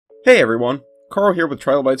Hey everyone, Carl here with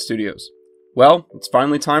TriloBITES Studios. Well, it's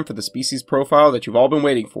finally time for the species profile that you've all been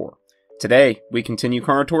waiting for. Today, we continue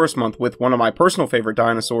Carnotaurus month with one of my personal favorite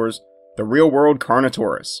dinosaurs, the real-world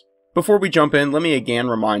Carnotaurus. Before we jump in, let me again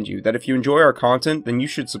remind you that if you enjoy our content, then you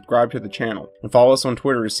should subscribe to the channel, and follow us on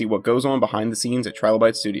Twitter to see what goes on behind the scenes at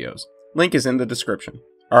TriloBITES Studios. Link is in the description.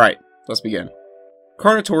 Alright, let's begin.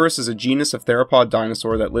 Carnotaurus is a genus of theropod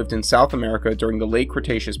dinosaur that lived in South America during the late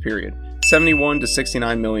Cretaceous period, 71 to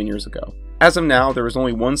 69 million years ago. As of now, there is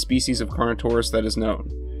only one species of Carnotaurus that is known,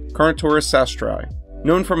 Carnotaurus Sastrei.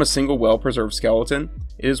 Known from a single well-preserved skeleton,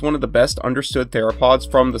 it is one of the best understood theropods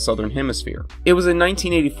from the southern hemisphere. It was in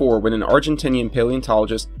 1984 when an Argentinian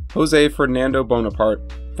paleontologist, Jose Fernando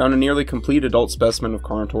Bonaparte, found a nearly complete adult specimen of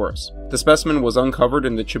Carnotaurus. The specimen was uncovered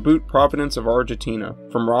in the Chubut province of Argentina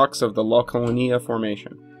from rocks of the La Colonia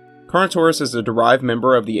Formation. Carnotaurus is a derived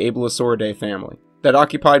member of the Abelisauridae family that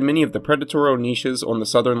occupied many of the predatorial niches on the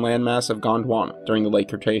southern landmass of Gondwana during the late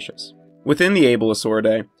Cretaceous. Within the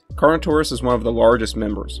Abelisauridae, Carnotaurus is one of the largest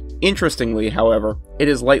members. Interestingly, however, it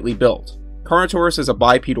is lightly built. Carnotaurus is a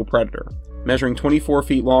bipedal predator, measuring 24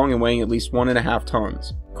 feet long and weighing at least 1.5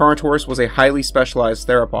 tons. Carnotaurus was a highly specialized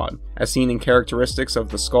theropod, as seen in characteristics of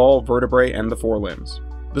the skull, vertebrae, and the forelimbs.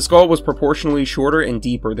 The skull was proportionally shorter and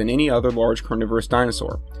deeper than any other large carnivorous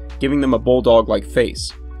dinosaur, giving them a bulldog-like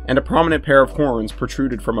face, and a prominent pair of horns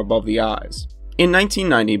protruded from above the eyes. In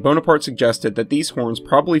 1990, Bonaparte suggested that these horns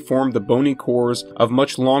probably formed the bony cores of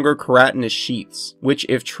much longer keratinous sheaths, which,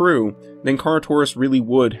 if true, then Carnotaurus really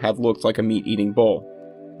would have looked like a meat-eating bull.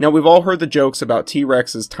 Now, we've all heard the jokes about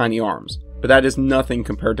T-Rex's tiny arms, but that is nothing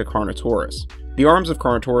compared to Carnotaurus. The arms of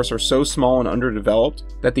Carnotaurus are so small and underdeveloped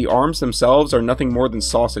that the arms themselves are nothing more than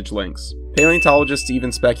sausage links. Paleontologists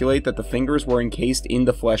even speculate that the fingers were encased in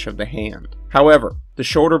the flesh of the hand. However, the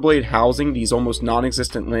shoulder blade housing these almost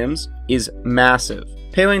non-existent limbs is massive.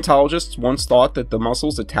 Paleontologists once thought that the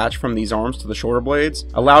muscles attached from these arms to the shoulder blades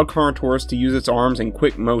allowed Carnotaurus to use its arms in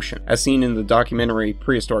quick motion, as seen in the documentary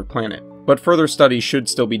Prehistoric Planet. But further studies should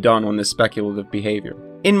still be done on this speculative behavior.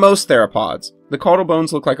 In most theropods, the caudal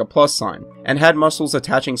bones look like a plus sign, and had muscles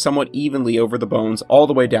attaching somewhat evenly over the bones all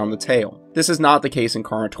the way down the tail. This is not the case in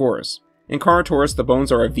Carnotaurus. In Carnotaurus, the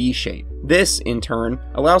bones are a V shape. This, in turn,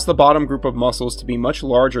 allows the bottom group of muscles to be much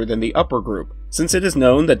larger than the upper group. Since it is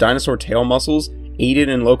known that dinosaur tail muscles aided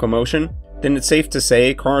in locomotion, then it's safe to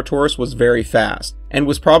say Carnotaurus was very fast, and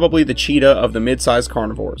was probably the cheetah of the mid-sized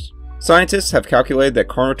carnivores. Scientists have calculated that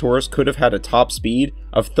Carnotaurus could have had a top speed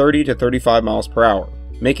of 30 to 35 miles per hour,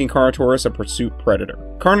 making Carnotaurus a pursuit predator.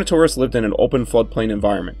 Carnotaurus lived in an open floodplain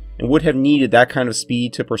environment, and would have needed that kind of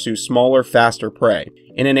speed to pursue smaller, faster prey.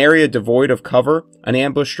 In an area devoid of cover, an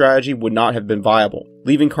ambush strategy would not have been viable,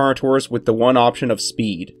 leaving Carnotaurus with the one option of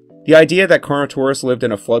speed. The idea that Carnotaurus lived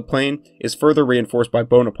in a floodplain is further reinforced by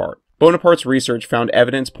Bonaparte. Bonaparte's research found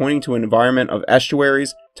evidence pointing to an environment of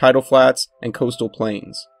estuaries, tidal flats, and coastal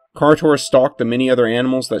plains. Carnotaurus stalked the many other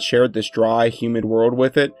animals that shared this dry, humid world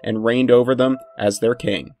with it, and reigned over them as their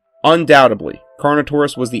king. Undoubtedly,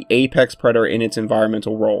 Carnotaurus was the apex predator in its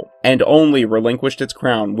environmental role, and only relinquished its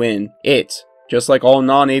crown when it, just like all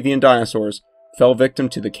non-avian dinosaurs, fell victim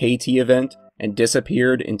to the KT event and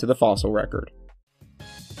disappeared into the fossil record.